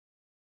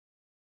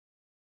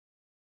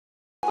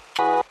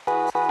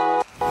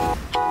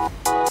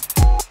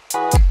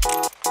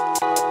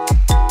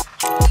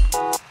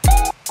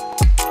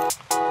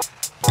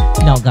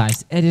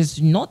it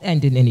is not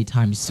ending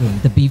anytime soon.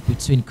 The beef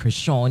between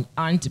Chrisaen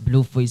and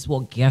Blueface.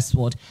 Well, guess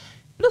what?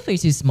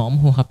 Blueface's mom,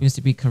 who happens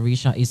to be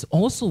Karissa, is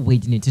also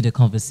wading into the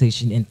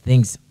conversation, and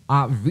things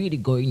are really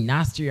going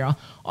nastier.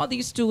 All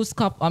these two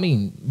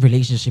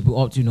relationship, we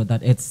all do know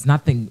that it's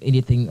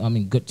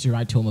anything good to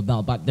write home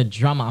about, but the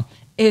drama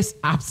is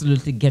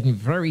absolutely getting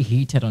very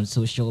heated on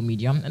social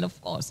media. And of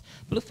course,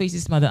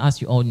 Blueface's mother,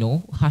 as you all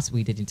know, has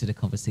waded into the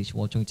conversation.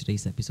 We'll join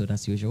today's episode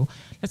as usual.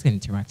 Let's get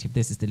interactive.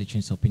 This is the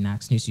Literature of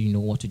Pinax News. You know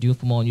what to do.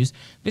 For more news,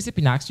 visit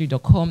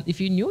pinaxnews.com. If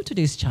you're new to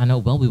this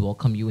channel, well, we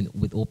welcome you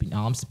with open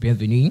arms.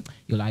 Bienvenue.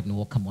 You're live and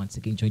welcome once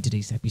again. Join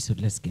today's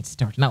episode. Let's get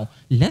started. Now,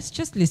 let's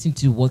just listen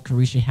to what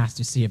Karissa has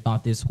to say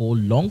about this whole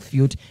long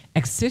feud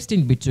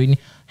existing between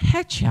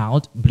her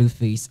child,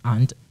 Blueface,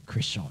 and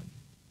Chrisaen.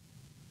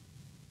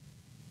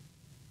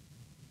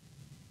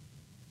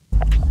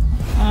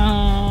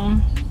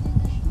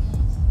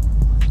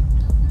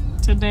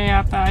 Today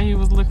I thought he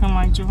was looking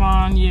like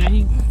Javon. Yeah,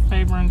 he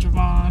favoring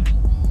Javon.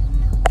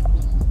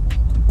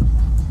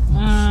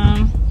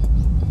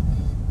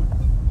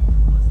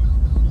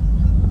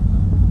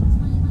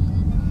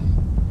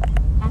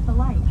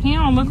 He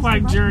don't look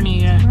like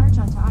Journey yet.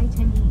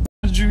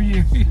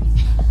 Junior.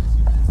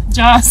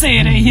 John said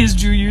it ain't his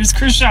junior, it's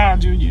Chrisaen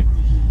Jr.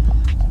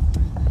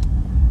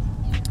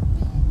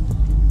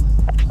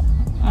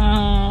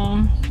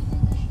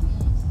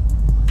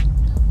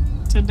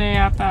 Today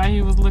I thought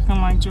he was looking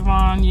like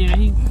Javon. Yeah,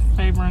 he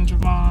favoring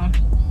Javon.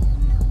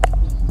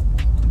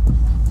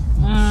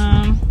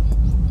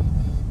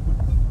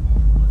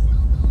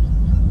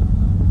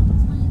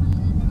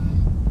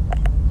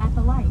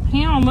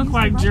 He don't look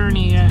like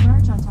Journey yet.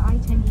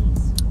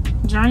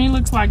 Journey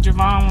looks like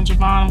Javon when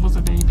Javon was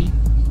a baby.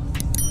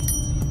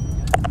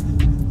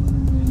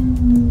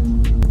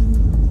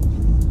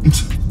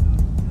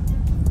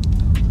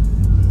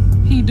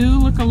 He do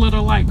look a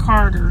little like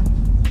Carter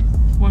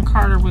when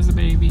Carter was a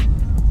baby.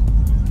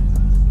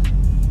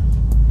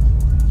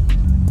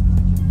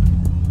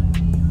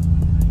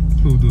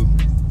 Who do?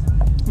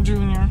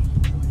 Junior.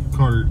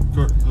 Carter.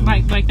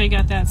 Like they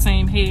got that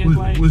same head.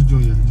 What's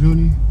Junior?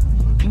 Junior?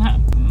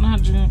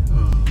 Not Junior.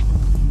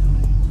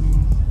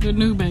 The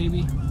new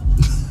baby.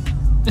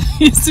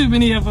 It's too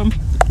many of them.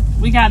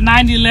 We got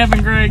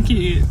 90-11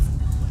 grandkids.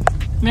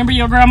 Remember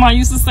your grandma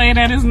used to say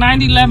that it's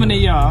 90-11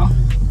 of y'all.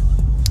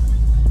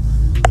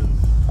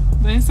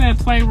 They said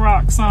play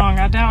rock song.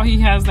 I doubt he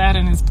has that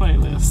in his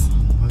playlist.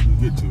 How do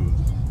you get to it?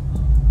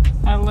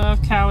 I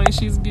love Callie.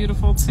 She's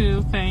beautiful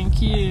too.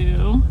 Thank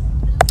you.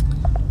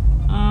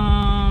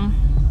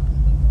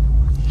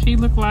 She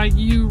looked like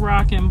you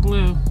rocking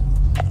blue.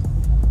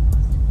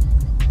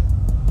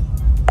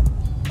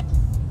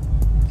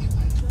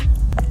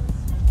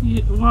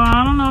 Yeah, well,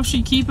 I don't know if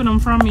she keeping them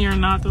from me or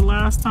not. The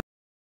last time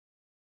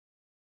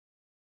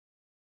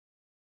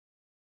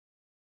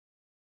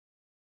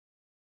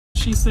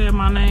she said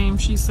my name,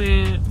 she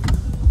said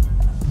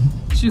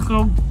she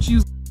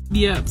was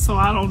up, so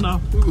I don't know.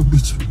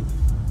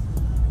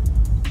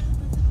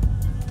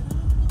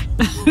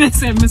 They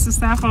said Mrs.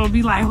 Sappho would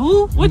be like,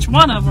 who? Which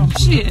one of them?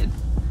 Shit.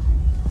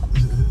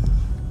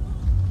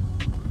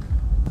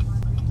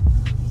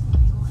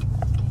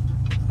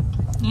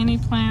 Any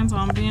plans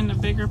on being the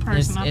bigger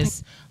person?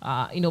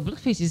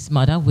 Blueface's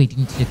mother wading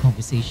into the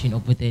conversation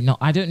over there. Now,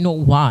 I don't know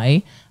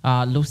why.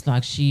 Looks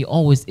like she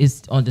always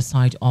is on the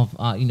side of,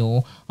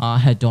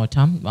 her daughter,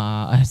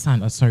 her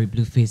son,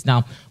 Blueface.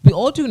 Now, we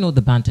all do know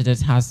the banter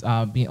that has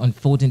been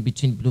unfolding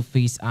between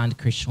Blueface and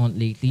Chrisaen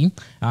lately.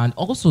 And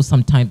also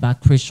some time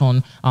back,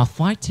 Chrisaen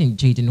fighting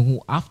Jaden,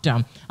 who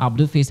after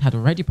Blueface had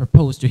already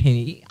proposed to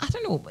him. I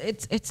don't know.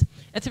 It's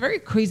a very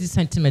crazy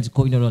sentiment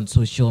going on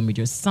social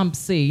media. Some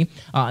say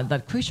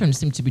that Chrisaen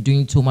seems to be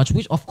doing too much,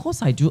 which of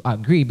course I do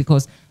agree,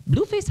 because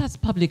Blueface has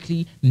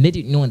publicly made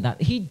it known that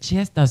he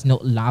just does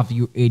not love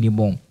you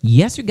anymore.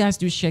 Yes, you guys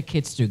do share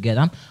kids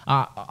together.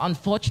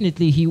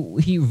 Unfortunately,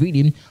 he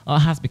really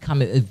has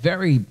become a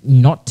very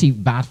naughty,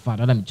 bad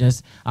father. Let me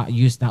just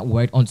use that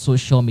word on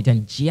social media,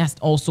 and just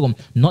also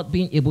not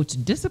being able to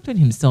discipline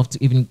himself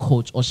to even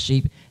coach or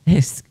shape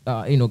his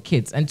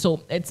kids. And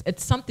so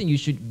it's something you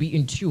should be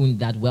in tune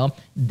that, well,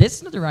 this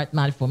is not the right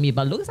man for me.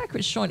 But looks like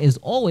Chrisaen is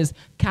always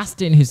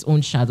casting his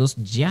own shadows.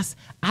 Just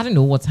I don't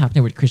know what's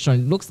happening with Chrisaen.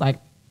 It looks like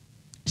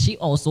she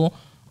also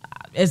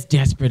is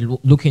desperate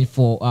looking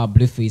for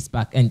Blueface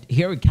back. And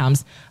here it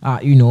comes,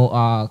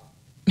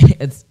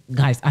 it's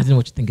guys, I don't know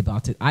what you think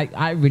about it.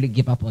 I really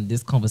give up on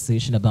this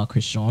conversation about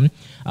Chrisaen.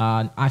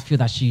 I feel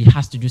that she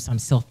has to do some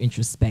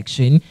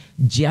self-introspection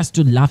just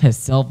to love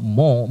herself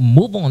more,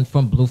 move on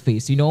from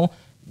Blueface,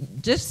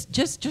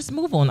 just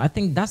move on. I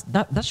think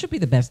that should be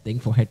the best thing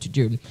for her to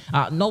do.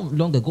 Not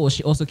long ago,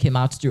 she also came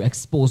out to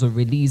expose or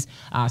release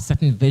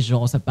certain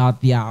visuals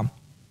about their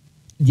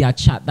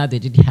chat that they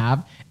did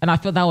have, and I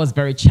feel that was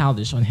very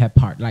childish on her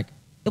part. Like,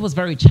 it was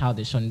very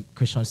childish on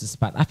Chrisaen's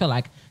part. I feel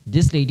like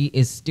this lady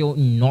is still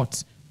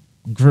not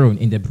grown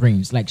in the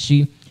brains. Like,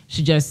 she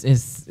she just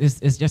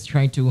is just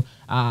trying to.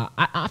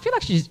 I feel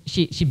like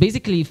she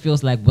basically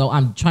feels like, well,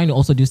 I'm trying to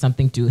also do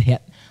something to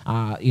hit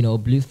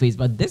Blueface,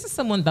 but this is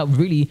someone that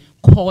really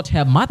called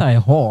her mother a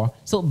whore.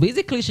 So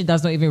basically, she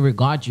does not even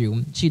regard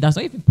you. She does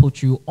not even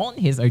put you on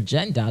his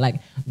agenda.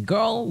 Like,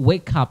 girl,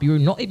 wake up! You're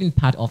not even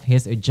part of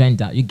his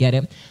agenda. You get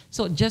it?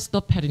 So just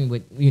stop petting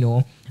with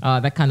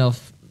that kind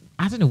of.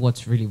 I don't know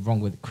what's really wrong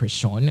with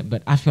Chrisaen,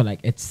 but I feel like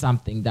it's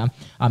something that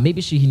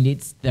maybe she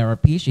needs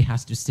therapy. She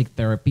has to seek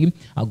therapy,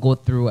 go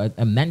through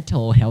a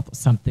mental health or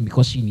something,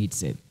 because she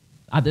needs it.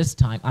 At this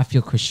time, I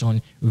feel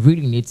Chrisaen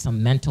really needs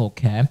some mental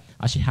care.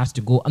 She has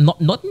to go,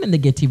 not in a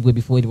negative way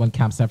before anyone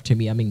comes after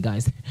me. I mean,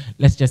 guys,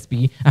 let's just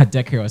be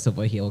decorous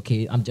over here,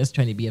 okay? I'm just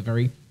trying to be a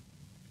very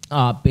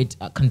bit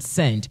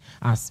concerned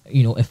as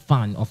a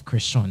fan of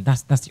Chrisaen.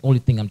 That's the only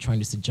thing I'm trying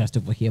to suggest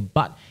over here.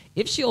 But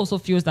if she also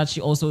feels that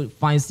she also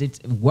finds it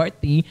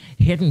worthy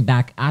hitting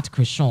back at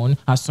Chrisaen,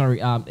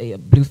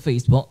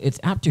 Blueface, well, it's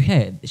up to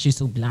her.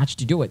 She's obliged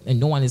to do it, and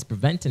no one is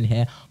preventing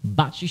her.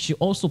 But she should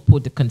also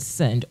put the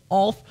consent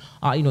of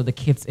the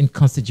kids in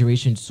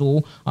consideration,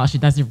 so she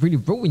doesn't really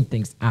ruin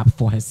things up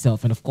for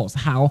herself. And of course,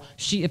 how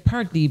she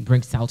apparently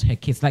brings out her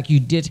kids, like you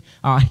did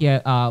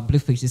hear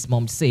Blueface's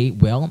mom say.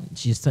 Well,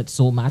 she said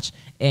so much,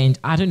 and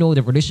I don't know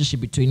the relationship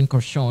between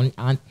Chrisaen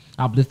and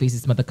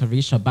Blueface's mother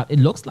Karissa, but it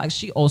looks like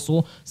she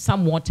also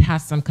somewhat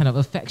has some kind of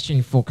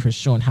affection for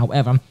Chrisaen.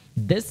 However,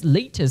 this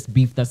latest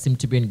beef that seemed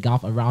to be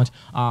engulfed around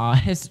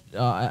her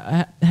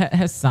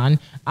son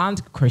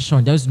and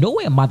Chrisaen, there's no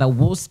way a mother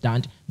will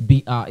stand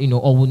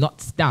or will not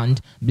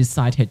stand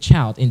beside her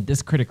child in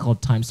this critical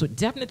time. So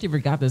definitely,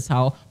 regardless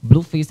how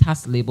Blueface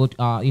has labeled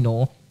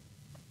Karissa,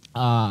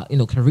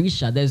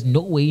 there's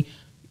no way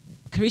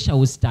Karissa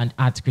will stand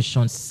at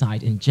Chrisaen's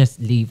side and just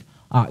leave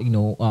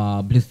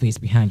Blueface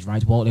behind,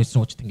 right? Well, let's know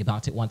what you think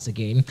about it once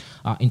again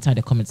inside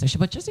the comment section.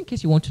 But just in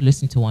case you want to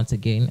listen to once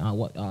again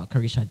what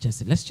Karissa just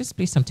said, let's just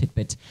play some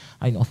tidbit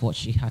of what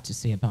she had to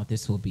say about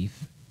this whole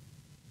beef.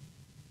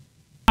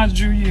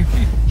 Junior.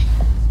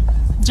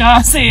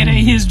 John said it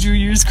ain't his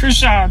junior, it's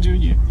Chrisaen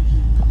Jr.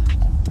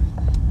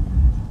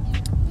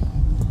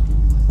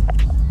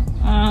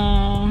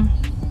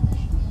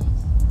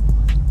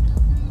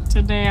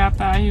 Today I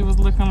thought he was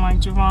looking like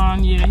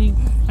Javon. Yeah, he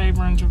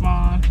favoring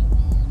Javon.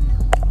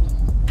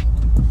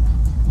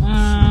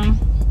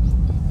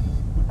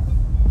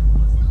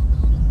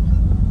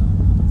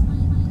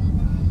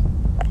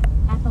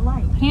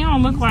 He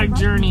don't look like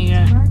Journey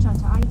yet.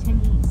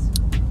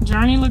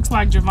 Journey looks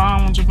like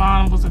Javon when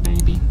Javon was a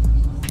baby.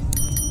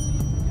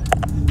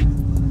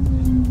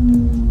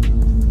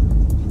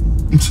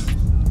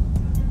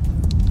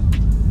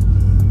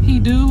 He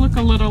do look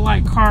a little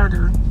like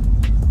Carter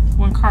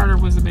when Carter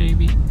was a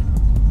baby.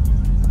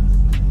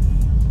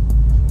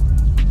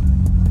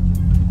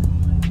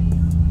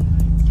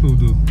 Who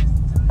do?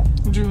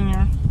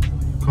 Junior.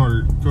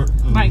 Carter.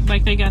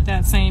 Like they got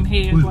that same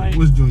head.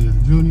 What's Junior?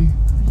 Junie?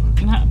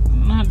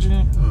 Not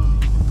Junior.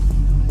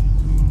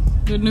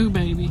 The new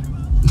baby.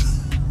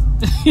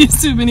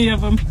 There's too many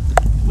of them.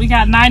 We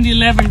got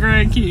 90-11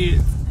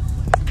 grandkids.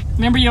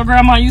 Remember your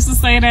grandma used to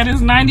say that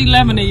it's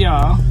 90-11 of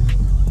y'all.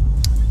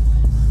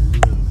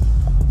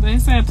 They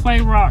said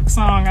play rock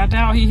song. I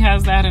doubt he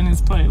has that in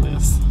his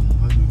playlist.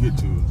 How do you get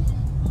to it?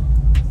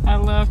 I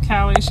love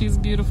Callie. She's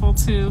beautiful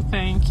too.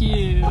 Thank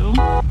you.